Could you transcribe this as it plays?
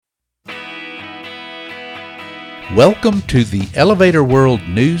Welcome to the Elevator World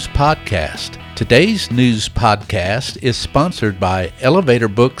News Podcast. Today's news podcast is sponsored by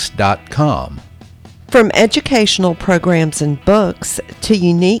ElevatorBooks.com. From educational programs and books to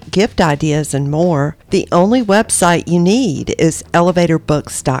unique gift ideas and more, the only website you need is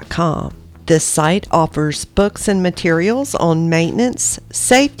ElevatorBooks.com. This site offers books and materials on maintenance,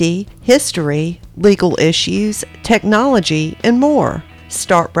 safety, history, legal issues, technology, and more.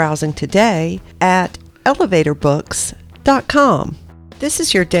 Start browsing today at ElevatorBooks.com. This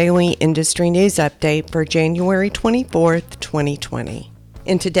is your daily industry news update for January 24th, 2020.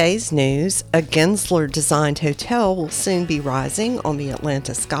 In today's news, a Gensler-Designed hotel will soon be rising on the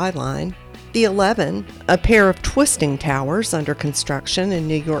Atlanta skyline. The 11, a pair of twisting towers under construction in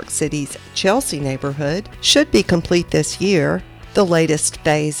New York City's Chelsea neighborhood, should be complete this year. The latest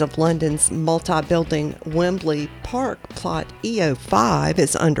phase of London's multi-building Wembley Park plot EO5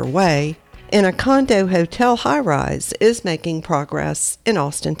 is underway, and a condo hotel high-rise is making progress in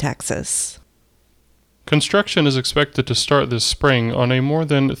Austin, Texas. Construction is expected to start this spring on a more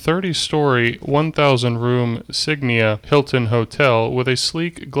than 30-story, 1,000-room Signia Hilton hotel with a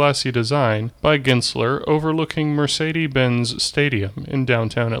sleek, glassy design by Gensler overlooking Mercedes-Benz Stadium in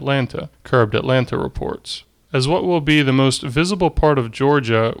downtown Atlanta, Curbed Atlanta reports. As what will be the most visible part of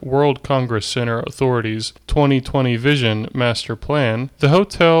Georgia World Congress Center Authority's 2020 Vision Master Plan, the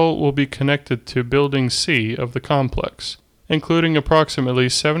hotel will be connected to Building C of the complex, including approximately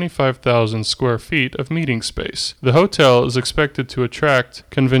 75,000 square feet of meeting space. The hotel is expected to attract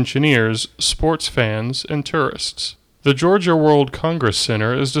conventioneers, sports fans, and tourists. The Georgia World Congress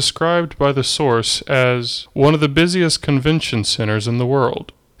Center is described by the source as one of the busiest convention centers in the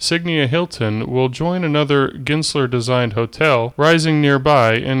world. Signia Hilton will join another Gensler-Designed hotel rising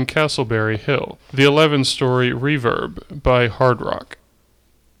nearby in Castleberry Hill, the 11-story Reverb by Hard Rock.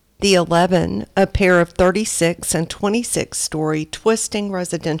 The 11, a pair of 36 and 26-story twisting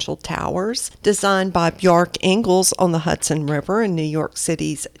residential towers designed by Bjarke Ingels on the Hudson River in New York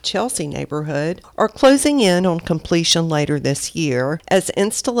City's Chelsea neighborhood, are closing in on completion later this year as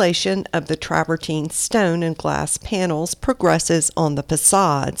installation of the travertine stone and glass panels progresses on the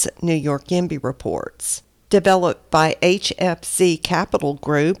facades, New York YIMBY reports. Developed by HFZ Capital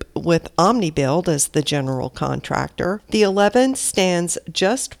Group with OmniBuild as the general contractor, the 11 stands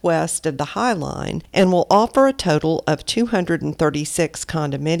just west of the High Line and will offer a total of 236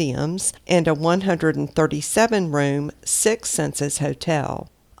 condominiums and a 137-room, six-senses hotel.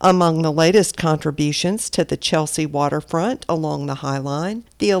 Among the latest contributions to the Chelsea waterfront along the High Line,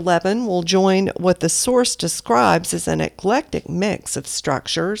 the 11 will join what the source describes as an eclectic mix of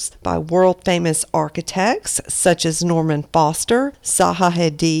structures by world-famous architects such as Norman Foster, Zaha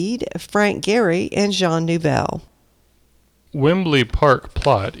Hadid, Frank Gehry, and Jean Nouvel. Wembley Park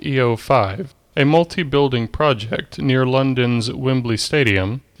Plot EO5, a multi-building project near London's Wembley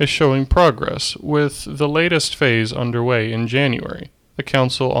Stadium, is showing progress, with the latest phase underway in January. The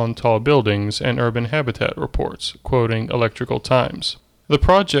Council on Tall Buildings and Urban Habitat reports, quoting Electrical Times. The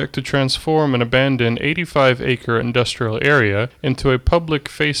project to transform an abandoned 85-acre industrial area into a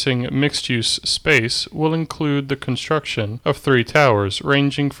public-facing mixed-use space will include the construction of 3 towers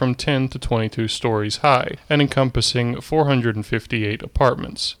ranging from 10 to 22 stories high and encompassing 458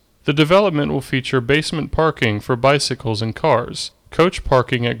 apartments. The development will feature basement parking for bicycles and cars, coach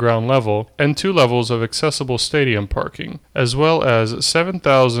parking at ground level, and 2 levels of accessible stadium parking, as well as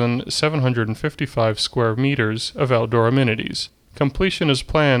 7,755 square meters of outdoor amenities. Completion is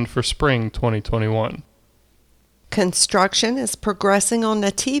planned for spring 2021. Construction is progressing on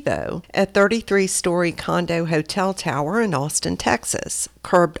Nativo, a 33-story condo hotel tower in Austin, Texas,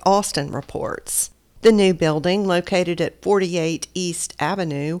 Curbed Austin reports. The new building, located at 48 East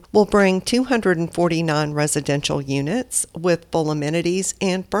Avenue, will bring 249 residential units with full amenities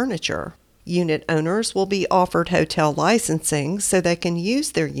and furniture. Unit owners will be offered hotel licensing so they can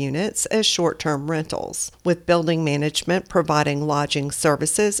use their units as short-term rentals, with building management providing lodging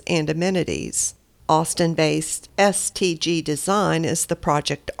services and amenities. Austin-based STG Design is the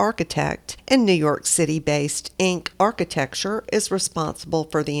project architect, and New York City-based Inc. Architecture is responsible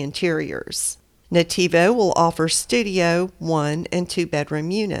for the interiors. Nativo will offer studio, 1- and 2-bedroom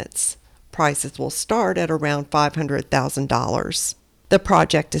units. Prices will start at around $500,000. The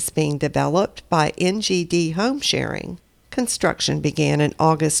project is being developed by NGD Home Sharing. Construction began in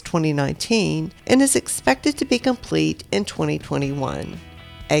August 2019 and is expected to be complete in 2021.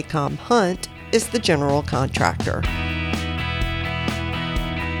 ACOM Hunt is the general contractor.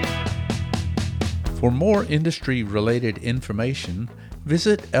 For more industry-related information,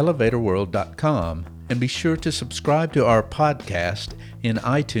 visit ElevatorWorld.com and be sure to subscribe to our podcast in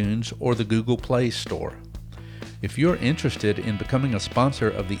iTunes or the Google Play Store. If you're interested in becoming a sponsor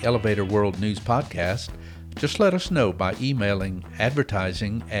of the Elevator World News Podcast, just let us know by emailing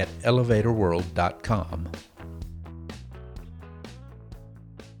advertising@elevatorworld.com.